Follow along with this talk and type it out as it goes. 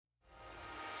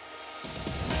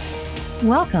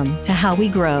Welcome to How We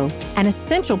Grow, an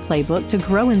essential playbook to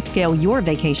grow and scale your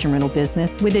vacation rental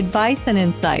business with advice and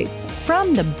insights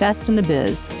from the best in the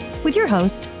biz, with your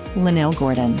host, Linnell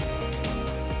Gordon.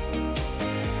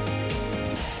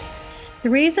 The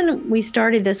reason we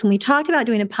started this, when we talked about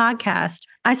doing a podcast,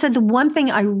 I said the one thing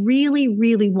I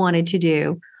really wanted to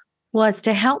do was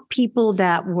to help people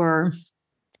that were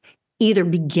either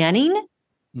beginning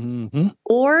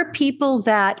or people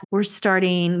that were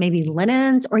starting maybe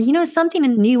linens or, something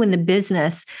new in the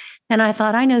business. And I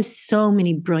thought, I know so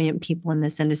many brilliant people in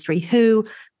this industry who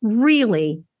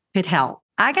really could help.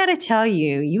 I got to tell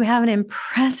you, you have an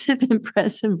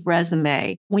impressive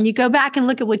resume. When you go back and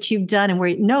look at what you've done and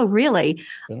really,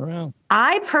 been around.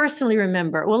 I personally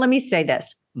remember, well, let me say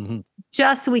this,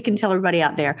 just so we can tell everybody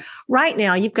out there. Right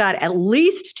now, you've got at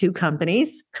least 2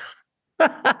 companies.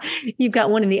 You've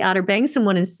got one in the Outer Banks and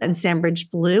one in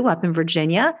Sandbridge Blue up in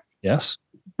Virginia. Yes.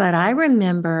 But I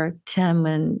remember, Tim,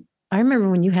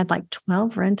 when you had like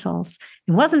 12 rentals.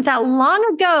 It wasn't that long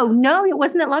ago. No, it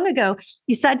wasn't that long ago.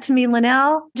 You said to me,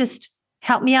 Linnell, just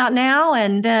help me out now,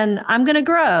 and then I'm going to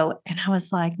grow. And I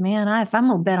was like, man, if I'm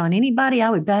going to bet on anybody,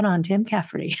 I would bet on Tim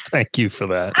Cafferty. Thank you for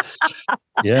that.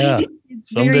 Yeah.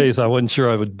 Some days I wasn't sure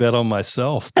I would bet on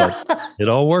myself, but it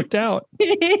all worked out.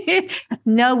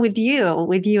 No, with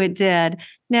you it did.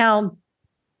 Now,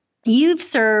 you've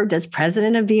served as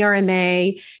president of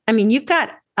VRMA. I mean, you've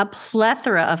got a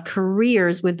plethora of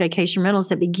careers with vacation rentals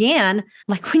that began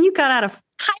like when you got out of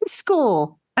high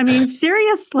school. I mean,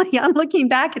 seriously, I'm looking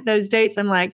back at those dates. I'm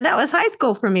like, that was high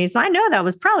school for me. So I know that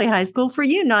was probably high school for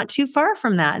you, not too far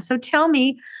from that. So tell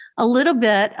me a little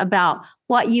bit about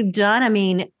what you've done. I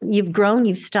mean, you've grown,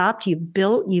 you've stopped, you've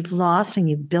built, you've lost, and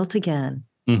you've built again.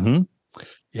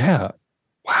 Yeah.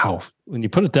 Wow. When you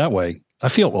put it that way, I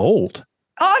feel old.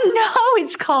 Oh, no,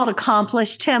 it's called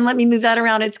accomplished. Tim, let me move that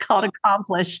around. It's called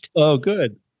accomplished. Oh,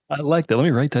 good. I like that. Let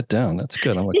me write that down. That's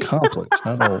good. I'm accomplished.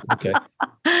 Not old. Okay.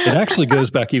 It actually goes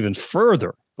back even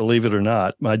further, believe it or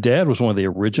not. My dad was one of the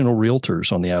original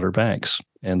realtors on the Outer Banks.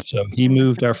 And so he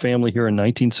moved our family here in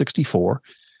 1964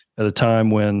 at a time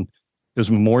when it was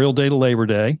Memorial Day to Labor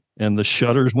Day, and the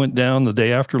shutters went down the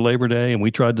day after Labor Day, and we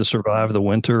tried to survive the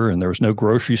winter, and there was no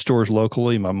grocery stores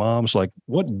locally. My mom's like,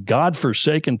 what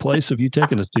godforsaken place have you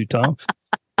taken us to, Tom?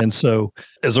 And so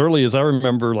as early as I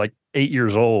remember, like 8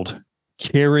 years old,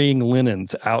 carrying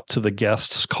linens out to the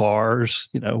guests' cars,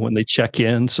 when they check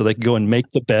in so they can go and make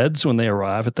the beds when they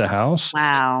arrive at the house.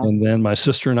 Wow. And then my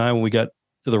sister and I, when we got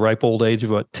to the ripe old age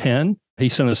of 10, he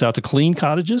sent us out to clean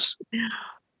cottages.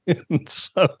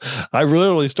 So I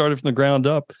literally started from the ground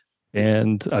up,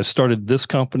 and I started this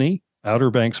company, Outer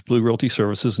Banks Blue Realty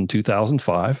Services, in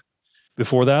 2005.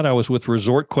 Before that, I was with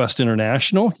Resort Quest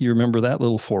International. You remember that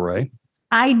little foray?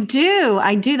 I do.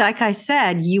 Like I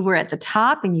said, you were at the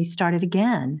top and you started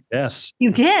again. Yes. You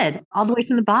did, all the way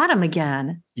from the bottom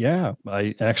again. Yeah.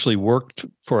 I actually worked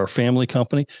for our family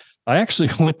company. I actually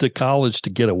went to college to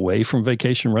get away from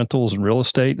vacation rentals and real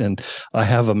estate, and I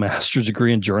have a master's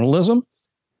degree in journalism.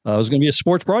 I was going to be a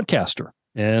sports broadcaster,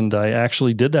 and I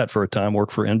actually did that for a time,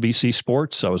 worked for NBC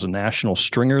Sports. I was a national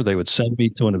stringer. They would send me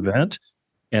to an event,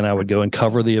 and I would go and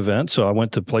cover the event. So I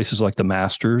went to places like the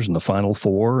Masters and the Final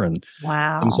Four and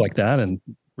things like that, and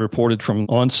reported from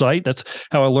on site. That's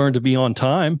how I learned to be on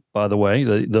time, by the way.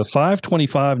 The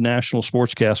 5:25 national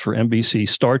sportscast for NBC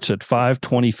starts at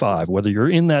 5:25, whether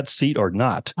you're in that seat or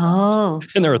not. Oh.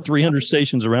 And there are 300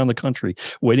 stations around the country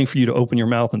waiting for you to open your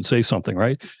mouth and say something,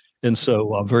 right? And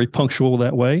so I'm very punctual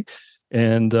that way.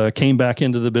 And came back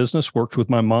into the business, worked with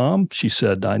my mom. She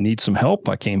said, I need some help.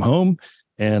 I came home,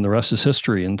 and the rest is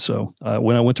history. And so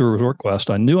when I went to Resort Quest,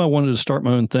 I knew I wanted to start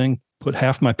my own thing, put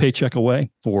half my paycheck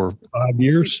away for 5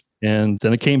 years. And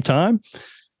then it came time.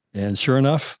 And sure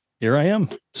enough, here I am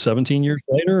 17 years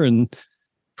later, and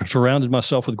surrounded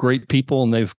myself with great people,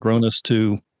 and they've grown us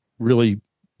to really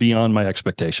beyond my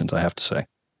expectations, I have to say.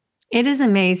 It is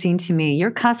amazing to me.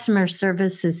 Your customer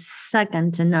service is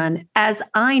second to none, as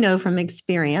I know from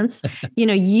experience.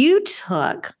 You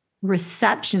took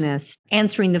receptionists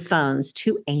answering the phones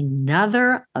to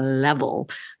another level.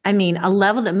 I mean, a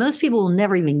level that most people will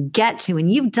never even get to. And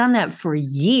you've done that for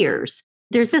years.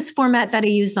 There's this format that I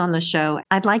use on the show.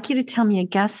 I'd like you to tell me a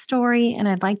guest story, and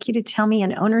I'd like you to tell me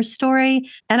an owner story.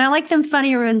 And I like them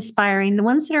funny or inspiring. The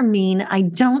ones that are mean, I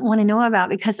don't want to know about,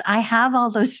 because I have all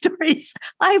those stories.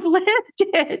 I've lived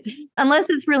it, unless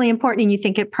it's really important and you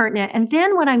think it pertinent. And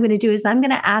then what I'm going to do is I'm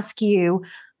going to ask you,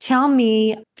 tell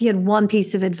me if you had one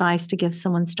piece of advice to give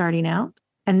someone starting out.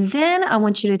 And then I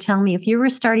want you to tell me, if you were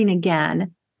starting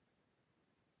again,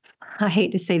 I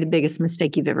hate to say the biggest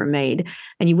mistake you've ever made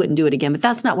and you wouldn't do it again, but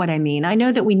that's not what I mean. I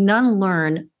know that we none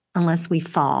learn unless we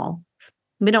fall.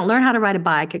 We don't learn how to ride a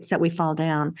bike except we fall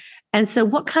down. And so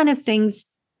what kind of things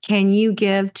can you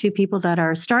give to people that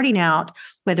are starting out,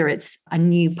 whether it's a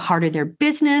new part of their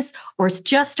business or it's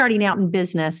just starting out in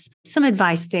business? Some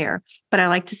advice there. But I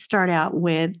like to start out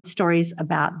with stories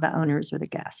about the owners or the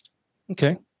guest.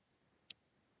 Okay.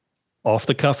 Off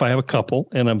the cuff, I have a couple,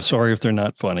 and I'm sorry if they're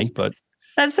not funny, but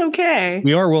that's okay.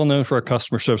 We are well known for our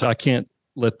customer service. I can't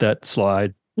let that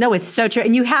slide. No, it's so true.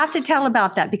 And you have to tell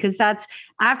about that, because that's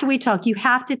after we talk, you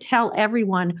have to tell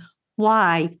everyone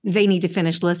why they need to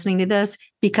finish listening to this,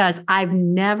 because I've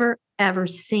never, ever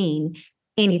seen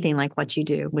anything like what you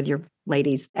do with your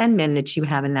ladies and men that you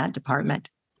have in that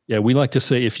department. Yeah, we like to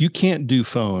say, if you can't do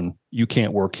phone, you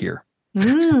can't work here.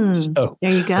 So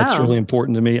there you go. That's really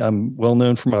important to me. I'm well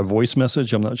known for my voice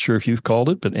message. I'm not sure if you've called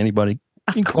it, but anybody,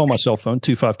 you can call my cell phone,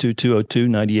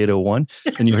 252-202-9801,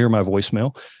 and you'll hear my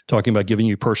voicemail talking about giving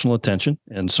you personal attention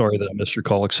and sorry that I missed your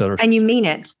call, et cetera. And you mean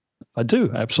it. I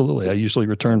do, absolutely. I usually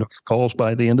return calls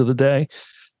by the end of the day,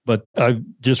 but I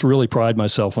just really pride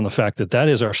myself on the fact that that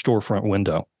is our storefront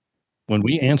window. When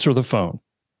we answer the phone,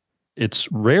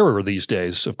 it's rarer these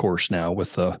days, of course, now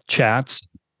with chats,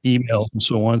 emails, and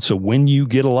so on. So when you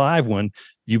get a live one,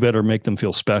 you better make them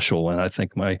feel special. And I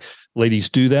think my ladies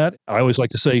do that. I always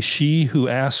like to say, she who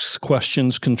asks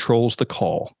questions controls the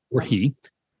call, or he.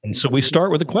 And so we start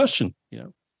with a question,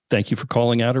 thank you for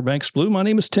calling Outer Banks Blue. My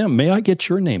name is Tim. May I get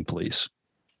your name, please?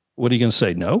 What are you going to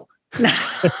say? No?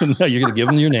 No, you're going to give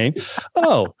them your name.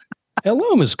 Oh,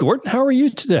 hello, Ms. Gordon. How are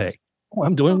you today? Oh,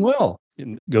 I'm doing well.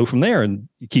 And go from there, and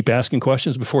you keep asking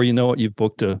questions. Before you know it, you've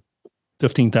booked a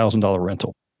 $15,000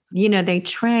 rental. They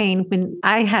train. When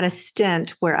I had a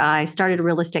stint where I started a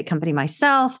real estate company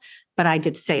myself, but I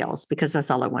did sales because that's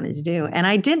all I wanted to do. And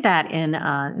I did that in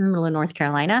the middle of North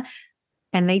Carolina.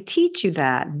 And they teach you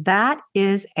that. That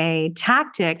is a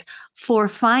tactic for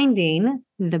finding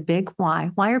the big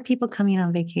why. Why are people coming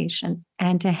on vacation?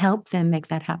 And to help them make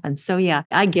that happen. So yeah,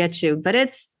 I get you, but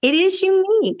it is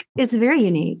unique. It's very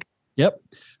unique. Yep.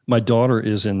 My daughter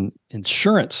is in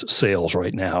insurance sales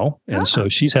right now. And so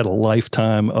she's had a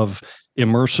lifetime of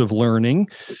immersive learning.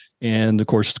 And of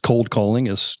course, cold calling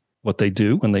is what they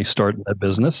do when they start in that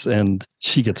business. And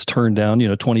she gets turned down,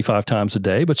 25 times a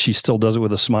day, but she still does it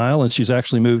with a smile. And she's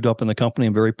actually moved up in the company.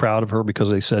 I'm very proud of her because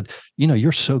they said,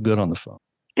 you're so good on the phone.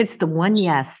 It's the one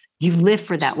yes. You live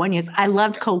for that one yes. I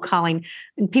loved cold calling.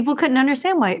 People couldn't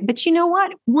understand why. But you know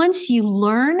what? Once you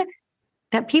learn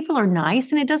that people are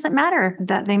nice, and it doesn't matter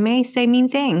that they may say mean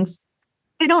things.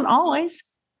 They don't always.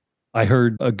 I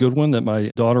heard a good one that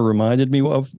my daughter reminded me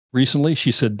of recently.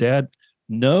 She said, Dad,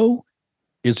 no,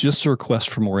 it's just a request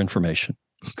for more information.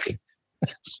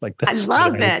 I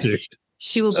love that.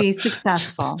 She will be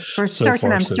successful. For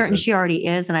certain, I'm certain she already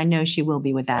is, and I know she will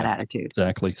be with that attitude.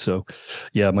 Exactly. So,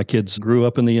 yeah, my kids grew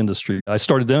up in the industry. I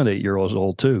started them at 8 years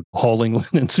old too, hauling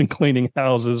linens and cleaning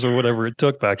houses or whatever it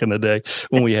took back in the day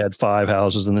when we had 5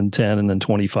 houses and then 10 and then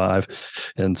 25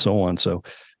 and so on. So,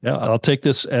 yeah, I'll take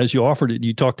this as you offered it.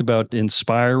 You talked about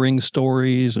inspiring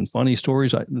stories and funny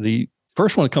stories. The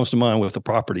first one that comes to mind with the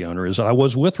property owner is I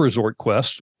was with Resort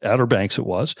Quest, Outer Banks it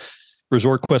was.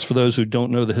 Resort Quest, for those who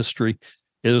don't know the history,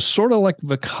 is sort of like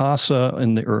Vacasa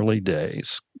in the early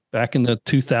days. Back in the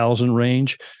 2000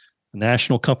 range, the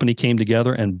national company came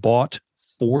together and bought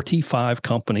 45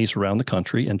 companies around the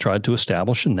country and tried to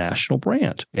establish a national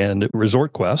brand. And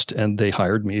Resort Quest, and they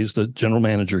hired me as the general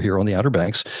manager here on the Outer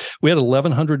Banks. We had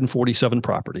 1,147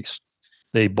 properties.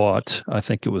 They bought, I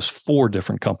think it was 4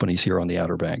 different companies here on the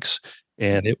Outer Banks.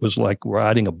 And it was like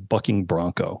riding a bucking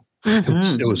bronco.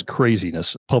 It was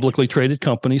craziness. Publicly traded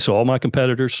company. So all my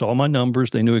competitors saw my numbers.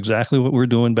 They knew exactly what we were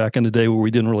doing back in the day where we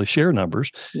didn't really share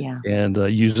numbers and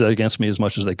use that against me as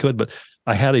much as they could. But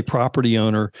I had a property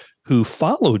owner who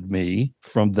followed me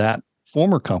from that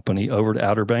former company over to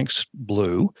Outer Banks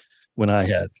Blue when I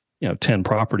had, 10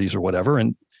 properties or whatever.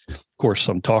 And of course,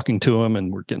 I'm talking to him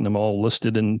and we're getting them all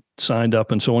listed and signed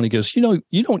up and so on. He goes,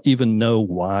 you don't even know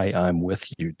why I'm with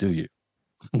you, do you?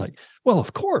 I'm like, well,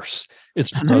 of course.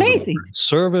 It's amazing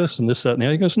service and this, that, and the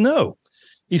other. He goes, no.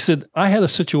 He said, I had a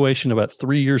situation about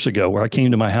 3 years ago where I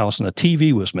came to my house and a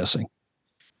TV was missing.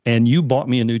 And you bought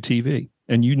me a new TV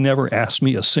and you never asked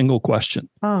me a single question.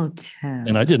 Oh, Tim.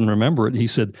 And I didn't remember it. He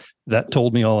said, that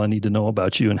told me all I need to know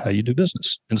about you and how you do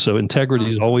business. And so integrity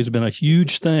has always been a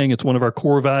huge thing. It's one of our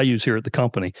core values here at the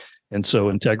company. And so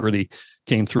integrity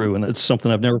came through, and it's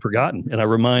something I've never forgotten. And I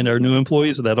remind our new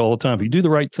employees of that all the time. If you do the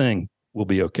right thing, we'll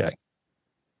be okay.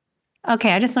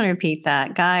 Okay, I just want to repeat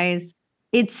that. Guys,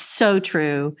 it's so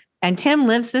true. And Tim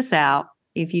lives this out.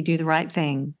 If you do the right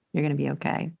thing, you're going to be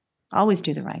okay. Always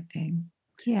do the right thing.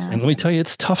 Yeah. And let me tell you,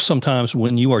 it's tough sometimes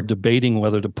when you are debating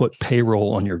whether to put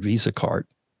payroll on your Visa card.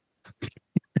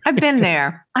 I've been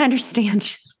there. I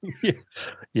understand.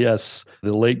 Yes.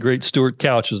 The late, great Stuart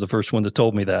Couch was the first one that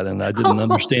told me that. And I didn't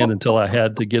understand until I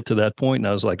had to get to that point. And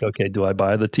I was like, okay, do I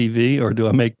buy the TV or do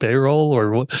I make payroll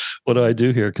or what do I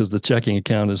do here? Because the checking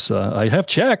account is, I have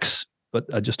checks, but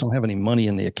I just don't have any money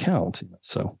in the account.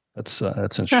 So that's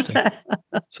interesting.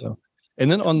 So,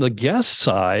 and then on the guest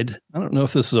side, I don't know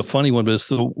if this is a funny one, but it's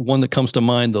the one that comes to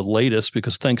mind the latest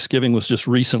because Thanksgiving was just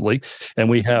recently. And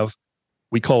we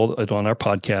call it on our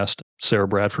podcast, Sarah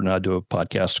Bradford and I do a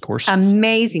podcast, of course.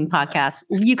 Amazing podcast.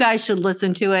 You guys should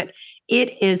listen to it.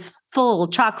 It is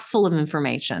chock full of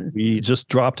information. We just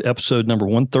dropped episode number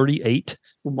 138.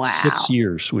 Wow. 6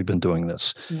 years we've been doing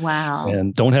this. Wow.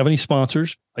 And don't have any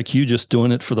sponsors, like you, just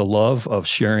doing it for the love of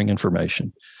sharing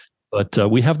information. But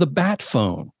we have the bat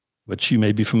phone, which you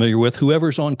may be familiar with,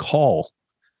 whoever's on call.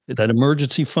 That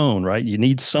emergency phone, right? You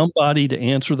need somebody to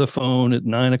answer the phone at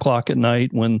 9 o'clock at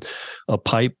night when a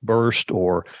pipe burst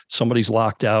or somebody's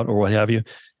locked out or what have you.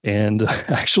 And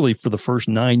actually, for the first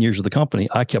 9 years of the company,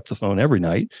 I kept the phone every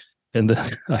night. And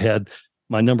then I had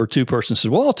my number two person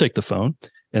said, well, I'll take the phone.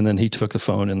 And then he took the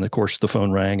phone, and of course the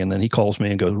phone rang, and then he calls me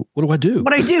and goes, what do I do?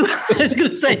 What do I do? I was going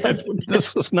to say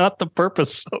this is not the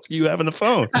purpose of you having a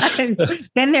phone. I've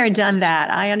been there, done that.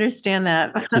 I understand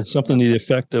that. It's something to the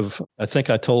effect of, I think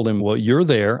I told him, well, you're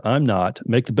there, I'm not.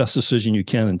 Make the best decision you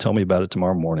can and tell me about it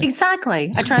tomorrow morning.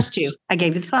 Exactly. I trust you. I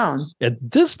gave you the phone. At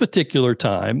this particular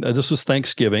time, this was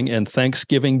Thanksgiving and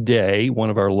Thanksgiving Day, one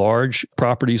of our large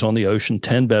properties on the ocean,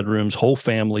 10 bedrooms, whole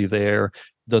family there.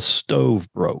 The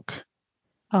stove broke.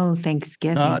 Oh,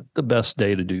 Thanksgiving. Not the best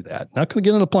day to do that. Not going to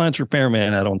get an appliance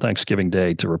repairman out on Thanksgiving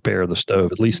Day to repair the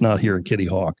stove, at least not here in Kitty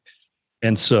Hawk.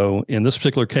 And so in this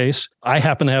particular case, I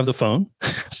happen to have the phone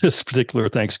this particular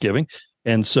Thanksgiving.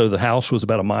 And so the house was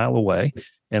about a mile away.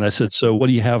 And I said, so what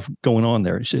do you have going on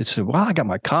there? She said, well, I got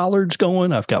my collards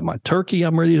going. I've got my turkey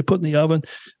I'm ready to put in the oven.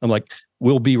 I'm like,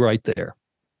 we'll be right there.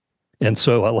 And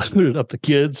so I loaded up the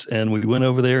kids and we went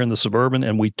over there in the Suburban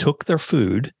and we took their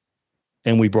food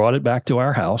and we brought it back to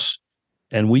our house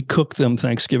and we cooked them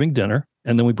Thanksgiving dinner.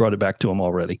 And then we brought it back to them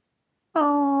already.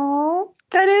 Oh,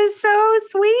 that is so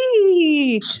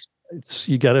sweet.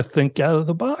 You got to think out of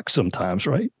the box sometimes,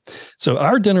 right? So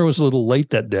our dinner was a little late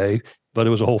that day, but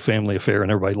it was a whole family affair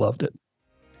and everybody loved it.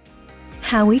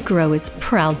 How We Grow is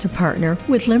proud to partner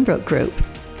with Limbrook Group,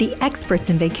 the experts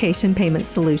in vacation payment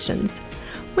solutions.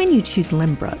 When you choose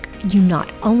Limbrook, you not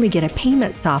only get a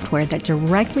payment software that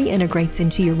directly integrates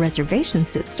into your reservation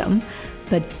system,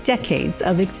 but decades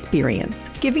of experience,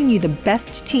 giving you the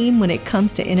best team when it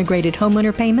comes to integrated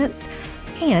homeowner payments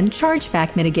and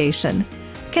chargeback mitigation.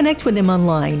 Connect with them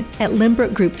online at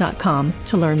limbrookgroup.com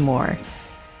to learn more.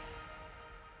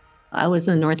 I was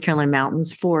in the North Carolina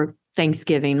mountains for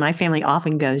Thanksgiving. My family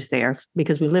often goes there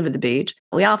because we live at the beach.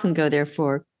 We often go there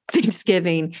for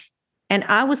Thanksgiving. And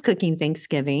I was cooking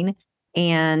Thanksgiving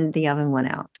and the oven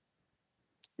went out.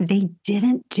 They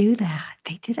didn't do that.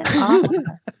 They didn't.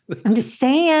 I'm just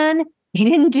saying, they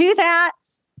didn't do that.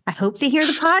 I hope they hear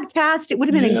the podcast. It would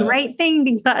have been a great thing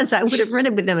because I would have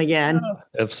rented with them again.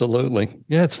 Absolutely.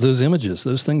 Yeah, it's those images.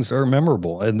 Those things are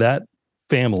memorable. And that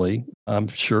family, I'm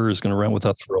sure, is going to run with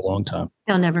us for a long time.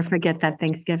 I'll never forget that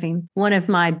Thanksgiving. One of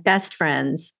my best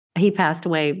friends, he passed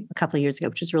away a couple of years ago,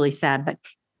 which is really sad, but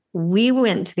we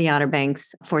went to the Outer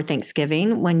Banks for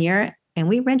Thanksgiving one year and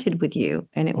we rented with you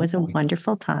and it was a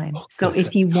wonderful time. So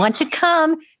if you want to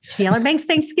come to the Outer Banks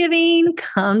Thanksgiving,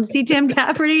 come see Tim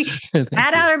Cafferty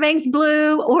at Outer Banks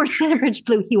Blue or Centerbridge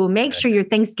Blue. He will make sure your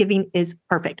Thanksgiving is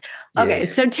perfect. Okay.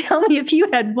 So tell me, if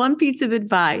you had one piece of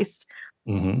advice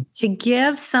to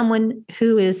give someone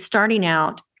who is starting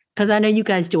out, because I know you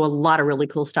guys do a lot of really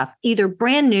cool stuff, either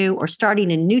brand new or starting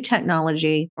a new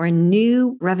technology or a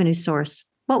new revenue source,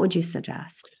 what would you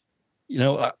suggest? You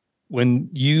know, when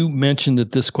you mentioned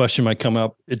that this question might come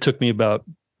up, it took me about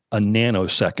a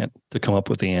nanosecond to come up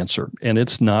with the answer. And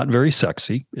it's not very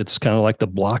sexy. It's kind of like the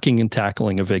blocking and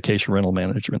tackling of vacation rental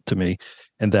management to me.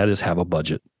 And that is have a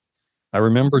budget. I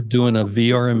remember doing a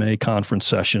VRMA conference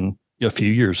session a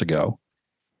few years ago.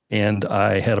 And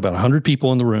I had about 100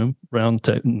 people in the room, round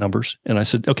numbers. And I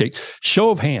said, okay, show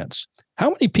of hands. How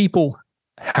many people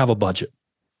have a budget?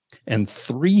 And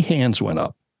 3 hands went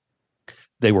up.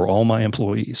 They were all my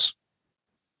employees.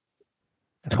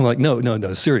 And I'm like, no,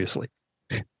 seriously.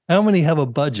 How many have a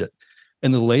budget?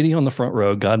 And the lady on the front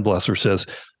row, God bless her, says,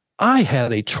 I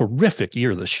had a terrific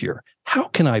year this year. How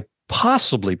can I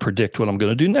possibly predict what I'm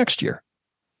going to do next year?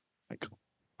 I go,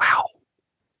 wow.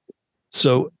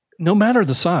 So no matter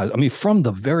the size. I mean, from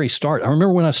the very start, I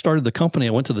remember when I started the company,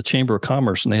 I went to the Chamber of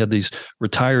Commerce and they had these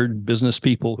retired business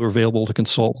people who were available to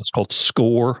consult. It's called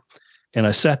SCORE. And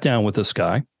I sat down with this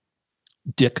guy,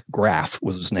 Dick Graff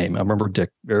was his name. I remember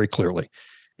Dick very clearly.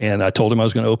 And I told him I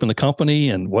was going to open the company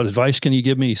and what advice can you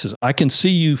give me? He says, I can see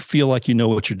you feel like you know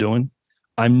what you're doing.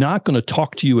 I'm not going to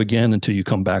talk to you again until you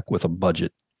come back with a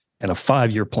budget and a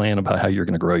 5-year plan about how you're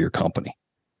going to grow your company.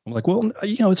 I'm like, well,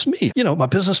 it's me. My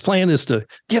business plan is to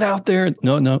get out there.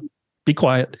 No, be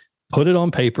quiet, put it on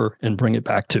paper and bring it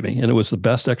back to me. And it was the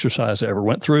best exercise I ever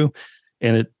went through.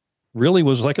 And it really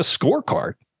was like a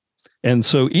scorecard. And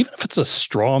so even if it's a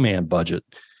straw man budget,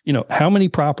 how many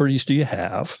properties do you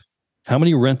have? How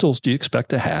many rentals do you expect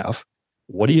to have?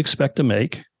 What do you expect to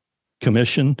make?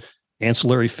 Commission,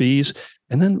 ancillary fees,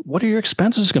 and then what are your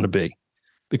expenses going to be?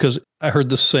 Because I heard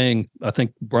this saying, I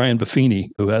think Brian Buffini,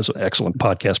 who has an excellent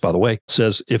podcast, by the way,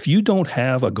 says, if you don't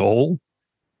have a goal,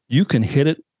 you can hit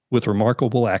it with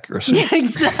remarkable accuracy. Yeah,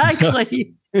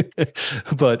 exactly.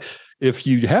 But if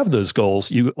you have those goals,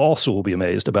 you also will be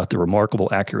amazed about the remarkable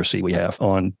accuracy we have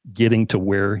on getting to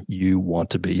where you want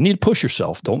to be. You need to push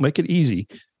yourself. Don't make it easy.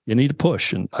 You need to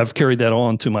push. And I've carried that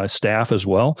on to my staff as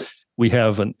well. We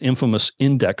have an infamous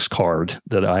index card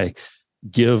that I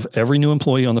give every new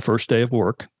employee on the first day of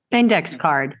work. Index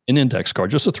card. An index card,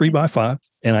 just a 3x5.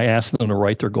 And I ask them to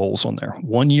write their goals on there.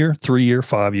 1 year, 3 year,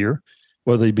 5 year,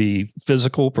 whether they be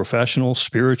physical, professional,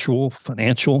 spiritual,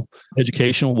 financial,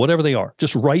 educational, whatever they are.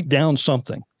 Just write down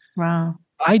something. Wow.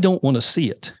 I don't want to see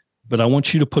it, but I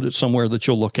want you to put it somewhere that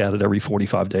you'll look at it every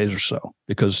 45 days or so,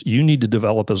 because you need to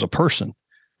develop as a person.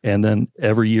 And then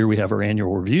every year we have our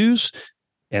annual reviews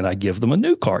and I give them a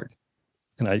new card.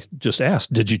 And I just ask,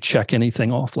 did you check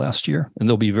anything off last year? And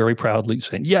they'll be very proudly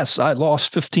saying, yes, I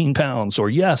lost 15 pounds,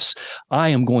 or yes, I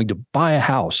am going to buy a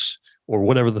house, or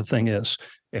whatever the thing is.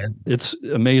 And it's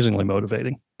amazingly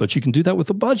motivating. But you can do that with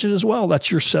a budget as well.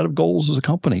 That's your set of goals as a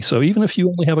company. So even if you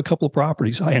only have a couple of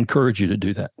properties, I encourage you to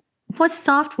do that. What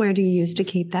software do you use to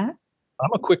keep that? I'm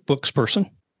a QuickBooks person.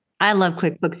 I love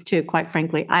QuickBooks too, quite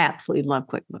frankly. I absolutely love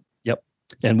QuickBooks. Yep.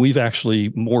 And we've actually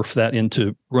morphed that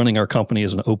into running our company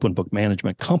as an open book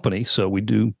management company. So we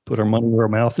do put our money where our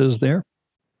mouth is there.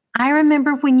 I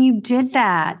remember when you did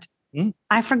that.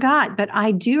 I forgot, but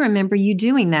I do remember you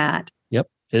doing that. Yep.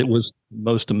 It was the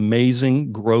most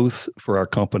amazing growth for our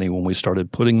company when we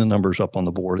started putting the numbers up on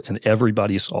the board and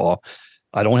everybody saw,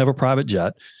 I don't have a private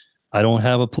jet. I don't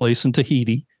have a place in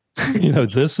Tahiti.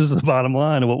 This is the bottom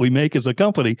line of what we make as a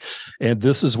company. And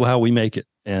this is how we make it.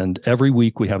 And every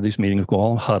week we have these meetings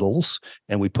called huddles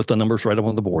and we put the numbers right up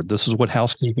on the board. This is what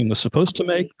housekeeping was supposed to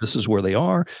make. This is where they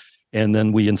are. And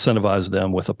then we incentivize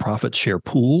them with a profit share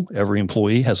pool. Every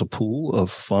employee has a pool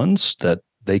of funds that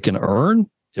they can earn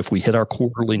if we hit our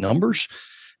quarterly numbers.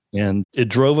 And it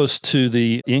drove us to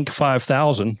the Inc.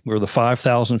 5000. We're the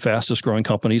 5,000 fastest growing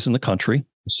companies in the country.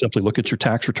 Simply look at your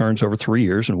tax returns over 3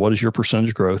 years and what is your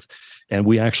percentage growth. And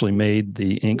we actually made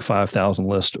the Inc. 5000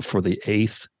 list for the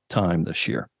 8th time this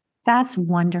year. That's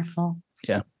wonderful.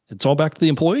 Yeah. It's all back to the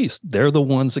employees. They're the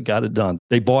ones that got it done.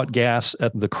 They bought gas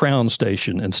at the Crown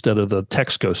station instead of the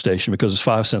Texaco station because it's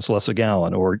 5 cents less a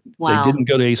gallon. Or They didn't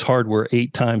go to Ace Hardware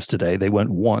 8 times today. They went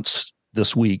once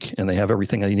this week and they have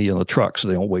everything they need on the truck so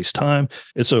they don't waste time.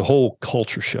 It's a whole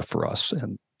culture shift for us.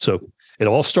 And so it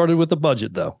all started with the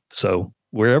budget though. So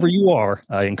wherever you are,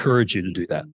 I encourage you to do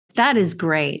that. That is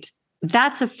great.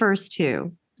 That's a first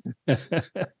too.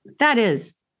 That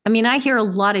is. I mean, I hear a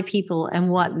lot of people and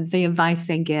what the advice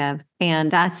they give, and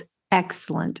that's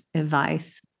excellent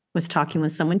advice. Was talking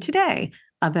with someone today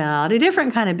about a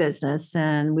different kind of business,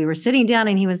 and we were sitting down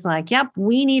and he was like, yep,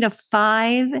 we need a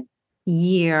 5-year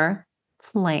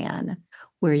plan.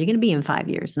 Where are you going to be in 5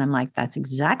 years? And I'm like, that's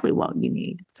exactly what you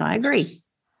need. So I agree.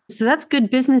 So that's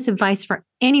good business advice for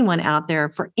anyone out there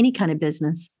for any kind of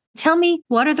business. Tell me,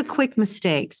 what are the quick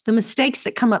mistakes, the mistakes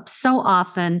that come up so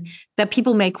often that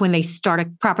people make when they start a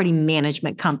property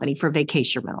management company for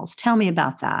vacation rentals? Tell me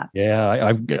about that.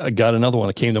 Yeah, I got another one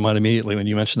that came to mind immediately when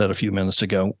you mentioned that a few minutes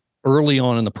ago. Early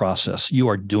on in the process, you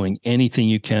are doing anything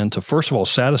you can to, first of all,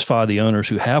 satisfy the owners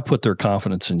who have put their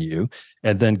confidence in you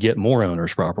and then get more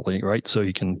owners properly, right? So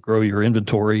you can grow your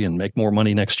inventory and make more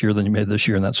money next year than you made this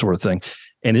year and that sort of thing.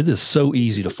 And it is so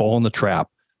easy to fall in the trap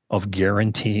of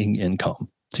guaranteeing income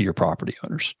to your property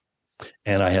owners.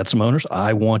 And I had some owners,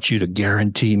 I want you to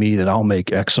guarantee me that I'll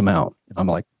make X amount. And I'm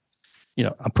like,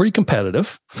 I'm pretty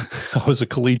competitive. I was a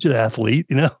collegiate athlete,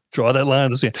 draw that line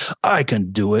in the sand. I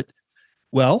can do it.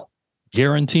 Well,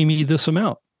 guarantee me this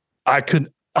amount.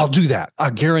 I'll do that. I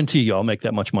guarantee you I'll make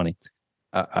that much money.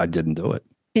 I didn't do it.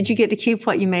 Did you get to keep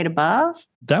what you made above?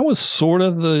 That was sort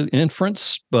of the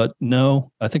inference, but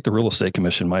no, I think the real estate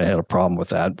commission might have had a problem with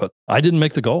that, but I didn't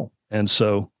make the goal. And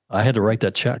so I had to write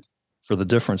that check for the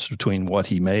difference between what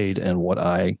he made and what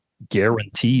I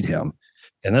guaranteed him.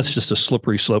 And that's just a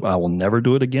slippery slope. I will never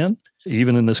do it again.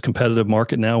 Even in this competitive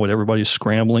market now, when everybody's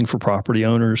scrambling for property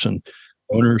owners, and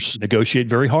owners negotiate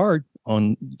very hard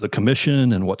on the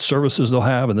commission and what services they'll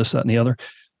have and this, that, and the other.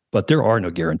 But there are no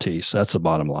guarantees. That's the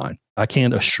bottom line. I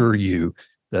can't assure you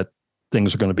that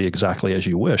things are going to be exactly as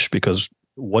you wish, because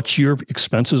what your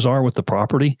expenses are with the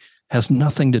property has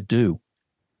nothing to do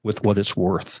with what it's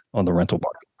worth on the rental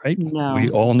market, right? No. We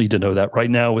all need to know that right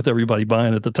now, with everybody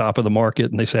buying at the top of the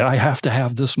market and they say, I have to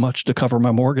have this much to cover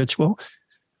my mortgage. Well,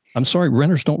 I'm sorry,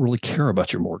 renters don't really care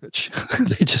about your mortgage.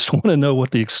 They just want to know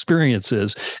what the experience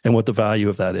is and what the value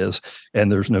of that is. And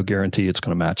there's no guarantee it's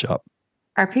going to match up.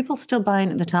 Are people still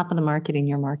buying at the top of the market in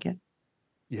your market?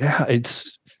 Yeah,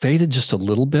 it's faded just a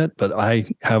little bit, but I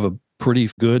have a pretty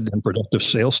good and productive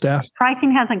sales staff.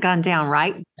 Pricing hasn't gone down,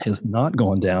 right? Has not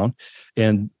gone down.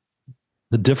 And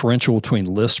the differential between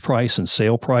list price and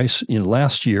sale price,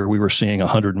 last year we were seeing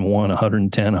 101,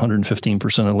 110,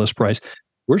 115% of list price.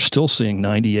 We're still seeing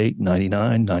 98,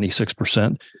 99,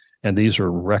 96%. And these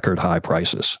are record high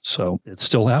prices. So it's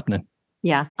still happening.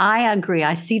 Yeah, I agree.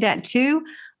 I see that too.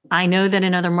 I know that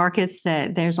in other markets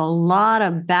that there's a lot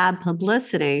of bad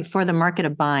publicity for the market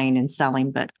of buying and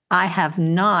selling, but I have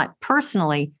not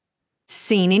personally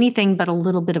seen anything but a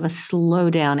little bit of a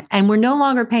slowdown. And we're no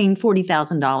longer paying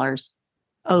 $40,000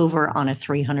 over on a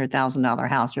 $300,000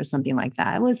 house or something like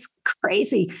that. It was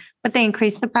crazy, but they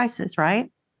increased the prices, right?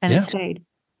 And it stayed.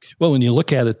 Well, when you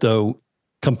look at it though,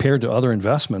 compared to other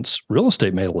investments, real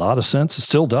estate made a lot of sense. It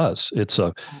still does. It's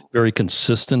a very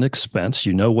consistent expense.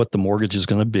 You know what the mortgage is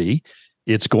going to be.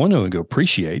 It's going to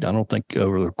appreciate. I don't think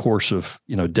over the course of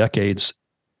decades,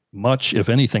 much, if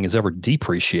anything, is ever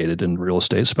depreciated in real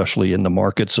estate, especially in the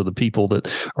markets of the people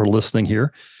that are listening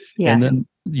here. Yes. And then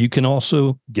you can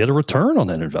also get a return on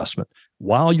that investment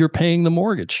while you're paying the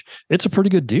mortgage. It's a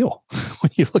pretty good deal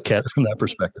when you look at it from that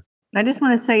perspective. I just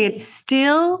want to say it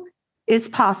still is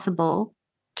possible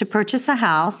to purchase a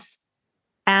house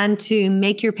and to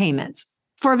make your payments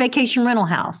for a vacation rental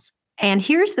house. And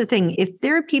here's the thing. If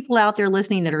there are people out there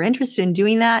listening that are interested in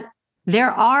doing that, there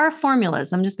are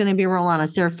formulas. I'm just going to be real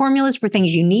honest. There are formulas for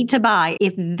things you need to buy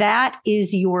if that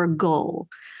is your goal.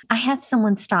 I had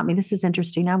someone stop me. This is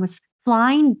interesting. I was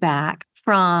flying back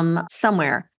from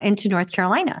somewhere into North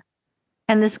Carolina.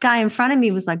 And this guy in front of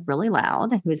me was like really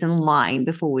loud. He was in line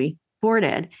before we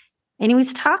boarded. And he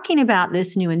was talking about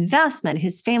this new investment.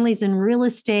 His family's in real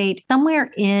estate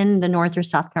somewhere in the North or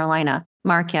South Carolina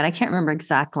market. I can't remember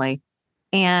exactly.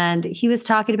 And he was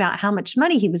talking about how much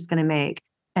money he was going to make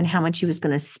and how much he was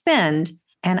going to spend.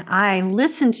 And I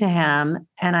listened to him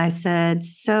and I said,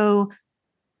 so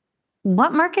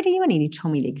what market are you in? And he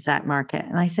told me the exact market.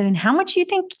 And I said, and how much do you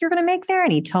think you're going to make there?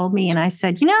 And he told me, and I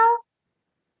said,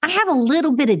 I have a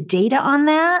little bit of data on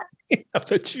that. Yeah,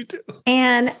 that you do.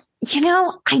 And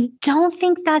I don't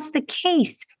think that's the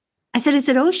case. I said, is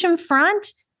it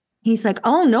oceanfront? He's like,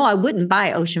 oh, no, I wouldn't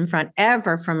buy oceanfront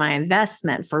ever for my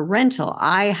investment for rental.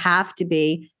 I have to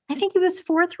be, I think it was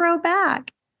fourth row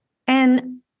back.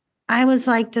 And I was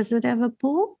like, does it have a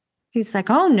pool? He's like,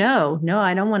 oh, no,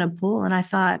 I don't want a pool. And I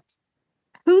thought,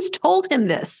 who's told him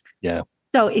this? Yeah.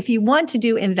 So if you want to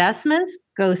do investments,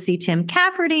 go see Tim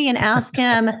Cafferty and ask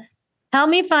him, help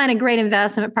me find a great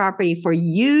investment property for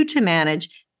you to manage.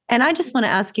 And I just want to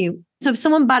ask you, so if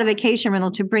someone bought a vacation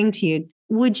rental to bring to you,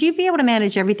 would you be able to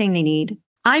manage everything they need?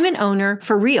 I'm an owner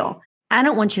for real. I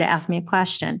don't want you to ask me a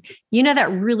question. You know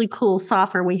that really cool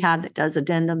software we have that does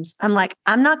addendums? I'm like,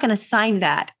 I'm not going to sign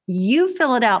that. You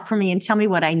fill it out for me and tell me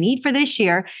what I need for this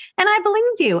year. And I believe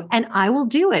you and I will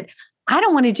do it. I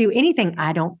don't want to do anything.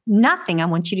 Nothing. I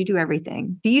want you to do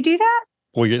everything. Do you do that?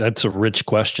 Boy, that's a rich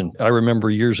question. I remember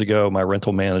years ago, my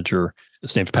rental manager,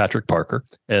 his name's Patrick Parker,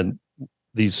 and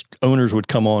these owners would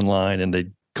come online and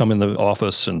they'd come in the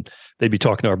office and they'd be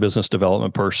talking to our business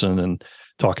development person and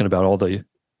talking about all the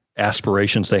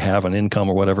aspirations they have on income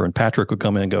or whatever. And Patrick would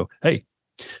come in and go, hey,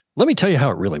 let me tell you how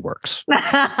it really works.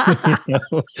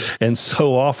 And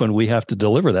so often we have to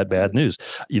deliver that bad news.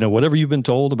 Whatever you've been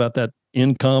told about that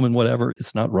income and whatever,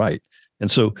 it's not right. And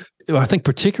so I think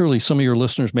particularly some of your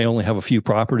listeners may only have a few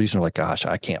properties and are like, gosh,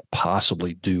 I can't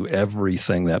possibly do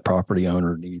everything that property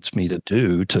owner needs me to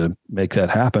do to make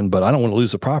that happen, but I don't want to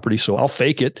lose the property, so I'll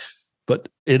fake it. But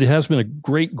it has been a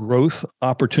great growth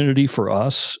opportunity for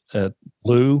us at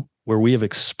Blue, where we have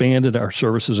expanded our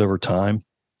services over time.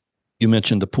 You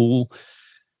mentioned the pool.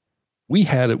 We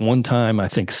had at one time, I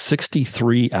think,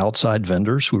 63 outside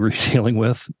vendors we were dealing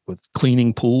with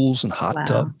cleaning pools and hot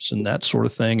tubs and that sort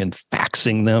of thing, and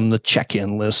faxing them the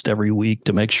check-in list every week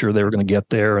to make sure they were going to get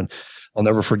there. And I'll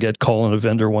never forget calling a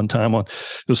vendor one time it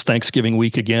was Thanksgiving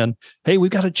week again. Hey, we've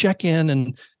got to check in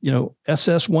and,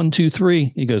 SS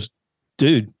 123. He goes,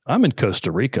 dude, I'm in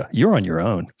Costa Rica. You're on your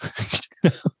own.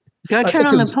 Go turn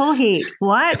on the pool heat.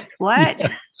 What?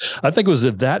 Yeah. I think it was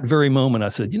at that very moment I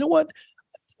said, you know what?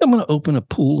 I'm going to open a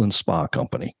pool and spa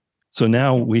company. So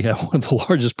now we have one of the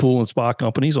largest pool and spa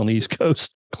companies on the East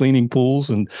Coast, cleaning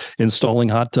pools and installing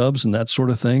hot tubs and that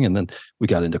sort of thing. And then we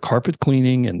got into carpet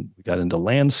cleaning, and we got into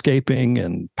landscaping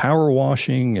and power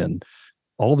washing and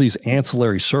all these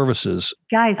ancillary services.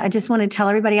 Guys, I just want to tell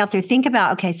everybody out there, think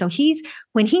about, okay, so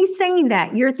when he's saying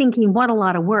that, you're thinking, what a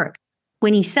lot of work.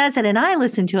 When he says it and I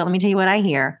listen to it, let me tell you what I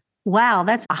hear. Wow,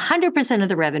 that's 100% of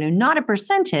the revenue, not a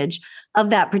percentage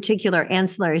of that particular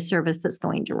ancillary service that's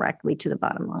going directly to the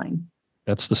bottom line.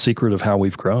 That's the secret of how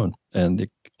we've grown. And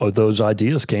those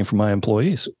ideas came from my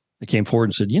employees. They came forward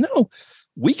and said,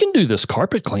 we can do this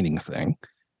carpet cleaning thing.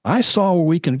 I saw where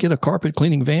we can get a carpet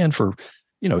cleaning van for,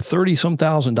 $30-some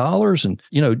thousand.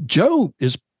 And, Joe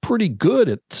is pretty good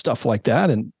at stuff like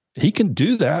that, and he can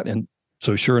do that. And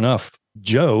so sure enough,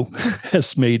 Joe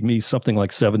has made me something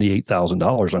like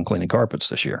 $78,000 on cleaning carpets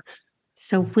this year.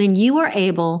 So when you are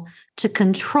able to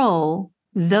control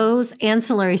those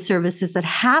ancillary services that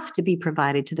have to be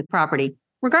provided to the property,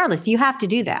 regardless, you have to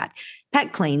do that.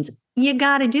 Pet cleans, you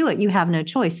got to do it. You have no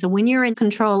choice. So when you're in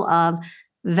control of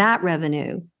that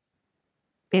revenue,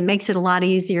 it makes it a lot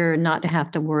easier not to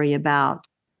have to worry about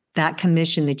that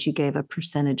commission that you gave a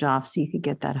percentage off so you could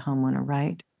get that homeowner,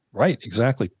 right? Right,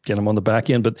 exactly. Get them on the back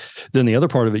end. But then the other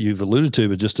part of it you've alluded to,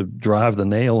 but just to drive the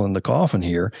nail in the coffin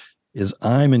here, is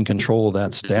I'm in control of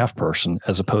that staff person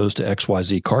as opposed to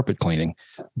XYZ carpet cleaning.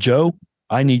 Joe,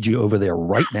 I need you over there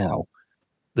right now.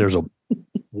 There's a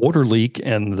water leak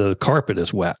and the carpet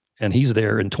is wet, and he's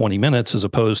there in 20 minutes as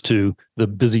opposed to the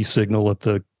busy signal at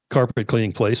the carpet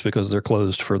cleaning place because they're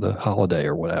closed for the holiday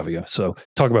or what have you. So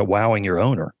talk about wowing your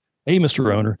owner. Hey,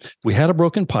 Mr. Owner, we had a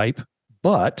broken pipe,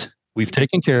 but we've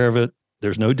taken care of it.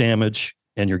 There's no damage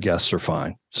and your guests are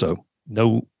fine. So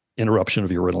no interruption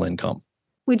of your rental income.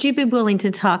 Would you be willing to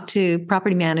talk to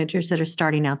property managers that are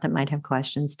starting out that might have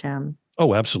questions, Tim?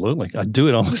 Oh, absolutely. I do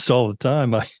it almost all the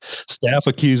time. My staff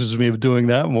accuses me of doing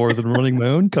that more than running my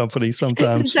own company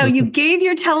sometimes. So you gave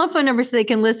your telephone number so they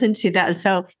can listen to that.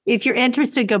 So if you're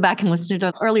interested, go back and listen to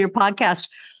an earlier podcast.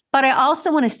 But I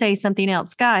also want to say something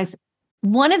else, guys.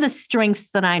 One of the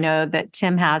strengths that I know that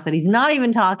Tim has that he's not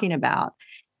even talking about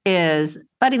is,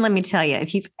 buddy, let me tell you,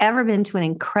 if you've ever been to an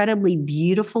incredibly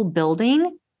beautiful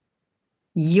building,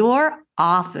 your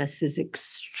office is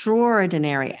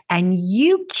extraordinary and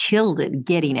you killed it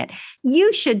getting it.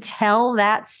 You should tell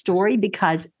that story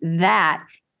because that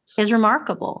is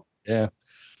remarkable. Yeah.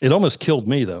 It almost killed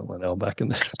me though, Linnell, back in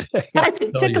the day.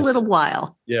 It took a little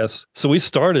while. Yes. So we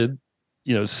started,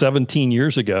 17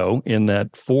 years ago in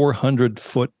that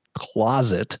 400-foot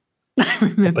closet up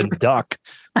in Duck,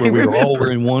 where we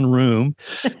were in one room,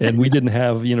 and we didn't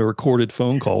have, recorded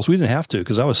phone calls. We didn't have to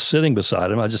because I was sitting beside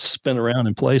him. I just spin around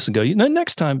in place and go,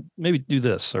 next time maybe do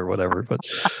this or whatever. But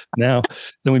now,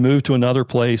 then we moved to another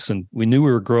place, and we knew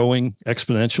we were growing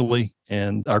exponentially.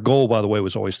 And our goal, by the way,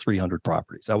 was always 300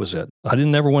 properties. That was it. I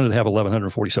didn't ever wanted to have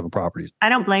 1,147 properties. I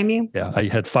don't blame you. Yeah, I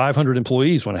had 500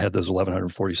 employees when I had those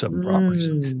 1,147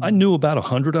 properties. I knew about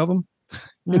 100 of them.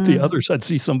 The others, I'd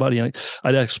see somebody and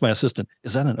I'd ask my assistant,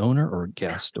 is that an owner or a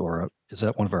guest or is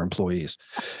that one of our employees?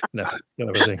 No, kind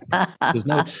of a thing. There's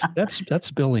no,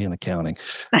 that's Billy in accounting.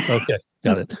 Okay,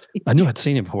 got it. I knew I'd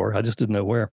seen him before. I just didn't know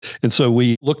where. And so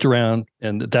we looked around,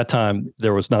 and at that time,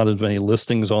 there was not as many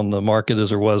listings on the market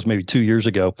as there was maybe 2 years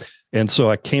ago. And so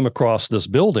I came across this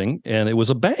building, and it was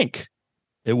a bank.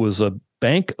 It was a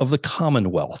Bank of the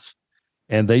Commonwealth.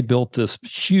 And they built this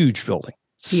huge building.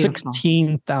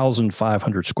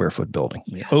 16,500 square foot building,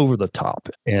 over the top.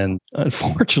 And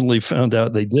unfortunately found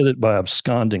out they did it by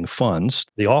absconding funds.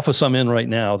 The office I'm in right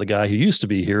now, the guy who used to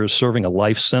be here is serving a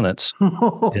life sentence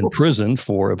in prison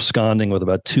for absconding with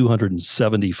about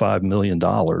 $275 million.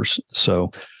 So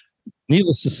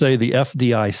needless to say, the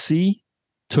FDIC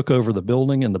took over the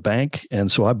building and the bank.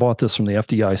 And so I bought this from the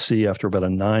FDIC after about a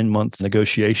 9-month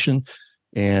negotiation.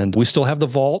 And we still have the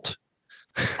vault.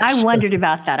 I wondered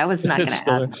about that. I was not going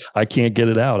to ask. I can't get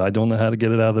it out. I don't know how to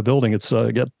get it out of the building. It's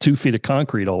got 2 feet of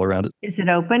concrete all around it. Is it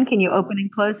open? Can you open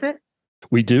and close it?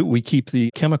 We do. We keep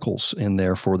the chemicals in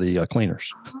there for the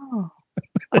cleaners. Oh.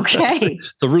 Okay.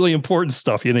 The really important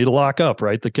stuff you need to lock up,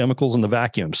 right? The chemicals and the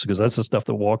vacuums, because that's the stuff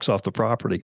that walks off the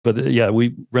property. But yeah,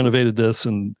 we renovated this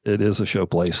and it is a show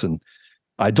place. And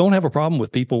I don't have a problem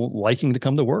with people liking to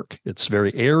come to work. It's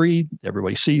very airy.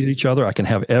 Everybody sees each other. I can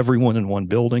have everyone in one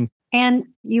building. And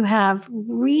you have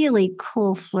really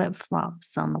cool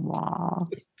flip-flops on the wall.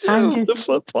 The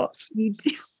flip-flops. You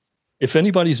do. If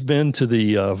anybody's been to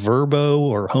the Verbo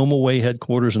or HomeAway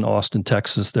headquarters in Austin,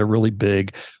 Texas, they're really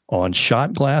big on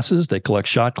shot glasses. They collect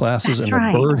shot glasses and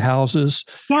the bird houses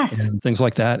and things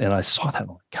like that. And I saw that. I'm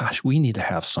like, gosh, we need to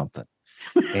have something.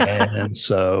 And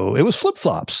so it was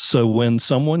flip-flops. So when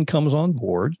someone comes on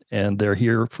board and they're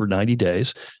here for 90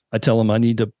 days, I tell them I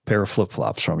need a pair of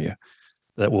flip-flops from you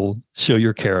that will show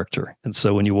your character. And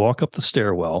so when you walk up the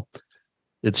stairwell,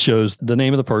 it shows the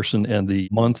name of the person and the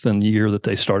month and year that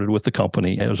they started with the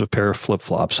company. And it was a pair of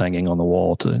flip-flops hanging on the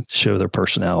wall to show their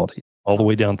personality. All the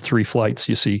way down 3 flights,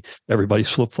 you see everybody's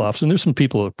flip-flops. And there's some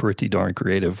people that are pretty darn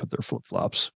creative with their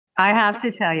flip-flops. I have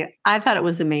to tell you, I thought it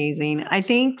was amazing. I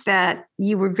think that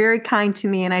you were very kind to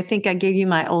me, and I think I gave you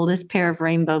my oldest pair of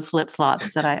rainbow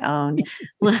flip-flops that I owned.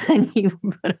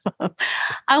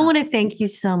 I want to thank you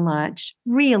so much,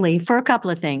 really, for a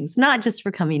couple of things, not just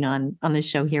for coming on the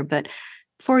show here, but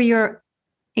for your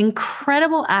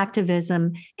incredible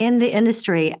activism in the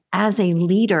industry as a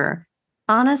leader.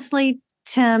 Honestly,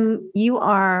 Tim, you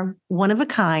are one of a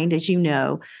kind, as you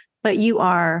know, but you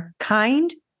are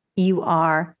kind, you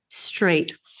are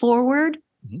straightforward,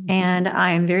 and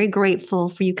I am very grateful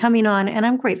for you coming on, and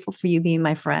I'm grateful for you being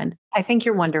my friend. I think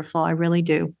you're wonderful. I really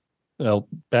do. Well,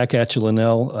 back at you,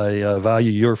 Linnell. I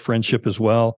value your friendship as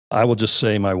well. I will just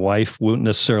say my wife won't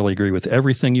necessarily agree with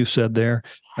everything you said there.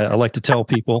 I like to tell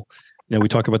people, we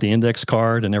talk about the index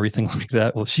card and everything like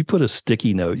that. Well, she put a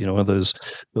sticky note, one of those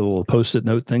little Post-it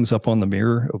note things up on the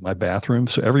mirror of my bathroom.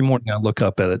 So every morning I look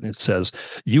up at it and it says,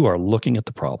 "You are looking at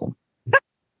the problem."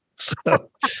 So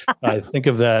I think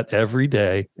of that every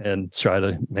day and try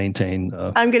to maintain.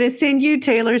 I'm going to send you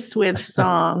Taylor Swift's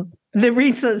song, the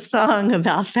recent song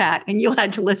about that, and you'll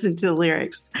have to listen to the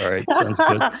lyrics. All right. Sounds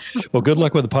good. Well, good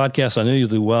luck with the podcast. I know you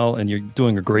do well, and you're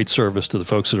doing a great service to the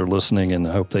folks that are listening, and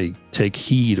I hope they take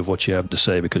heed of what you have to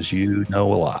say because you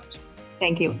know a lot.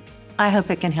 Thank you. I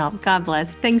hope it can help. God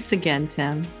bless. Thanks again,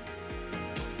 Tim.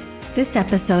 This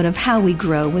episode of How We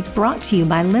Grow was brought to you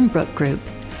by Limbrook Group.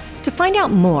 To find out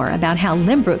more about how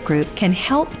Limbrook Group can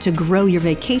help to grow your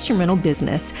vacation rental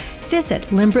business, visit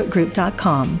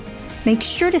limbrookgroup.com. Make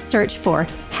sure to search for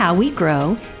How We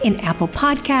Grow in Apple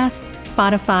Podcasts,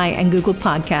 Spotify, and Google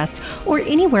Podcasts, or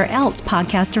anywhere else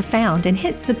podcasts are found, and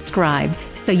hit subscribe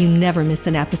so you never miss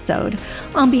an episode.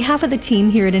 On behalf of the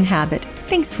team here at Inhabit,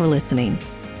 thanks for listening.